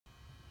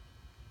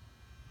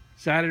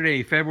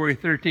Saturday, February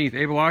 13th,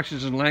 Able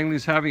Auctions in Langley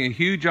is having a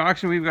huge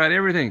auction. We've got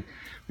everything.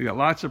 We've got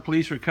lots of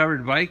police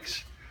recovered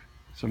bikes,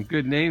 some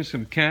good names,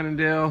 some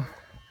Cannondale.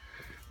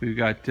 We've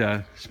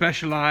got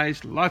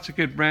Specialized, lots of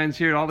good brands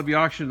here. All to be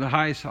auctioned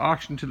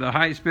to the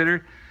highest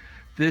bidder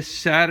this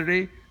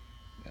Saturday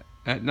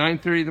at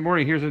 9:30 in the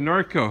morning. Here's a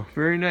Norco,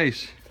 very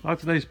nice.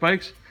 Lots of nice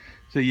bikes.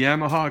 It's a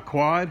Yamaha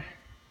quad.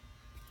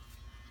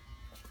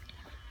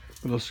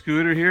 Little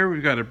scooter here.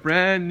 We've got a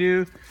brand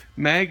new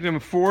Magnum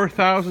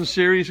 4000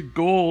 series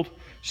gold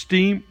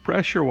steam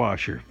pressure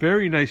washer.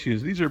 Very nice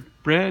use. These are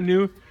brand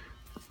new,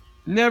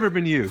 never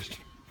been used.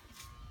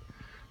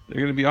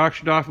 They're going to be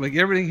auctioned off like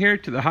everything here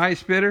to the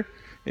highest bidder.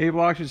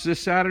 Able Auctions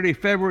this Saturday,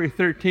 February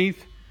 13th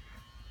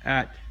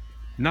at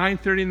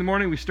 9:30 in the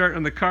morning. We start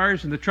on the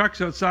cars and the trucks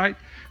outside.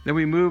 Then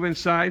we move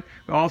inside.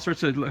 All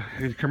sorts of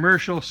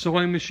commercial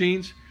sewing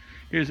machines.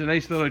 Here's a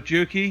nice little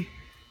Juki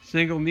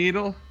single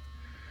needle.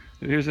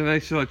 Here's a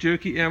nice little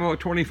Juki MO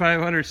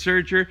 2500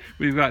 serger.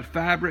 We've got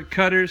fabric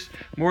cutters,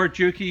 more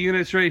Juki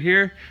units right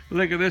here.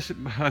 Look at this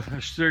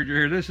serger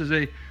here. This is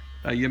a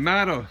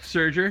Yamato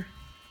serger.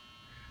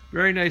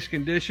 Very nice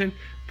condition.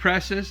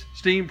 Presses,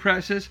 steam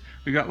presses.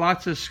 We've got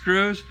lots of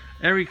screws,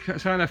 every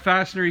kind of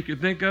fastener you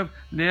could think of,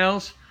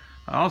 nails.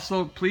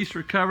 Also police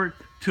recovered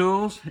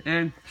tools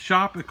and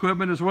shop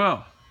equipment as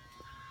well.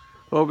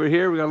 Over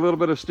here we got a little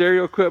bit of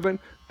stereo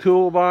equipment,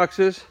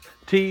 toolboxes,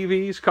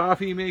 TVs,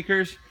 coffee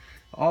makers.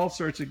 All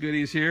sorts of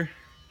goodies here.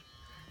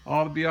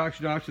 All to be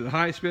auctioned off to the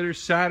highest bidder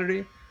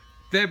Saturday,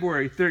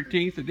 February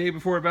 13th, the day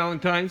before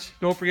Valentine's.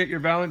 Don't forget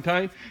your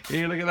Valentine.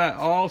 Here, look at that.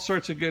 All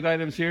sorts of good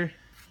items here.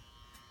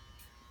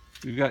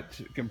 We've got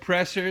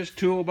compressors,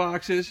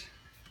 toolboxes.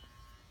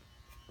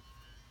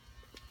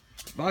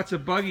 Lots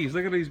of buggies.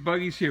 Look at these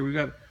buggies here. We've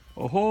got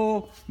a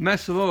whole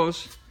mess of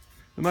those.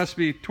 There must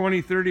be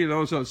 20, 30 of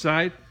those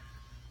outside.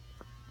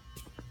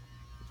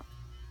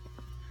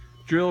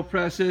 Drill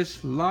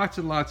presses, lots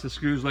and lots of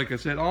screws, like I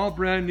said, all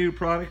brand new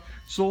product,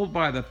 sold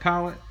by the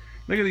pallet.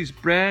 Look at these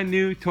brand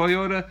new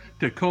Toyota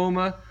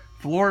Tacoma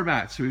floor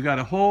mats. We've got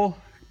a whole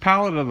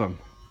pallet of them.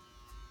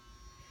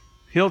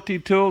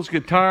 Hilti tools,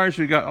 guitars,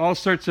 we've got all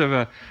sorts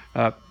of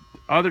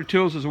other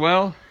tools as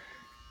well.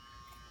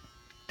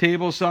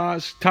 Table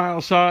saws,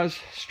 tile saws,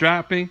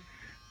 strapping,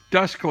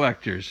 dust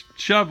collectors,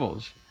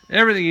 shovels,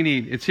 everything you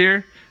need, it's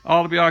here.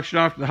 All to be auctioned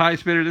off to the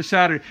highest bidder this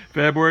Saturday,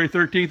 February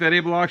 13th at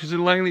Able Auctions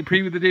in Langley.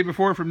 Preview the day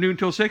before from noon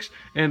till 6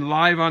 and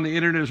live on the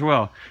internet as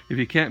well. If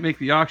you can't make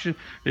the auction,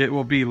 it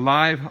will be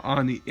live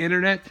on the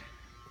internet.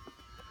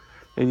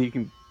 And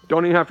you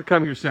don't even have to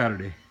come here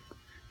Saturday.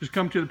 Just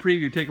come to the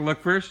preview, take a look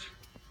first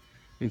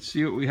and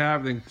see what we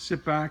have. Then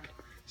sit back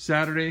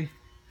Saturday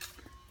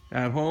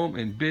at home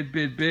and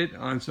bid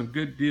on some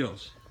good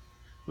deals.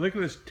 Look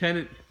at this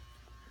Tennant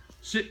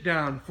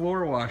sit-down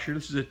floor washer.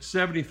 This is a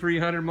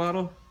 7300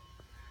 model.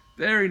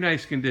 Very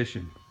nice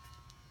condition.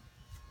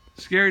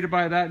 Scary to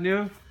buy that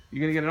new. You're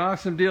going to get an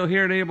awesome deal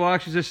here at Able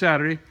Auctions this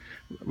Saturday.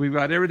 We've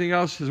got everything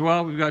else as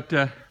well. We've got,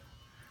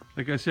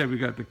 like I said, we've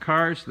got the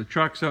cars, the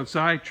trucks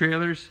outside,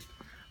 trailers,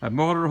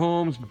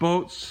 motorhomes,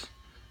 boats.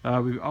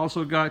 We've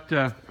also got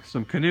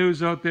some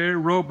canoes out there,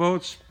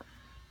 rowboats,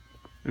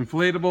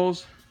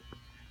 inflatables,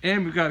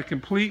 and we've got a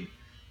complete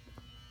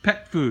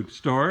pet food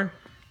store.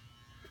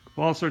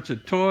 All sorts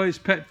of toys,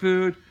 pet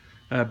food,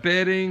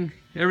 bedding,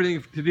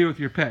 everything to do with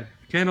your pet.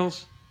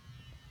 Kennels,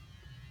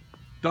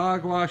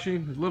 dog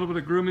washing, a little bit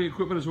of grooming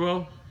equipment as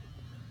well.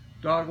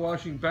 Dog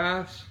washing,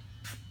 baths.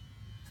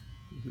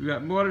 We've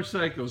got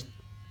motorcycles,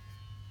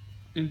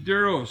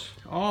 enduros,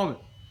 all of it.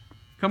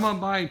 Come on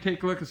by and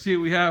take a look and see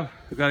what we have.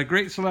 We've got a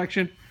great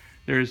selection.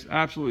 There's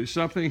absolutely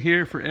something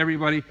here for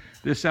everybody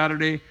this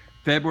Saturday,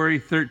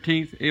 February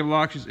 13th, Able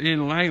Auctions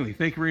in Langley.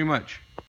 Thank you very much.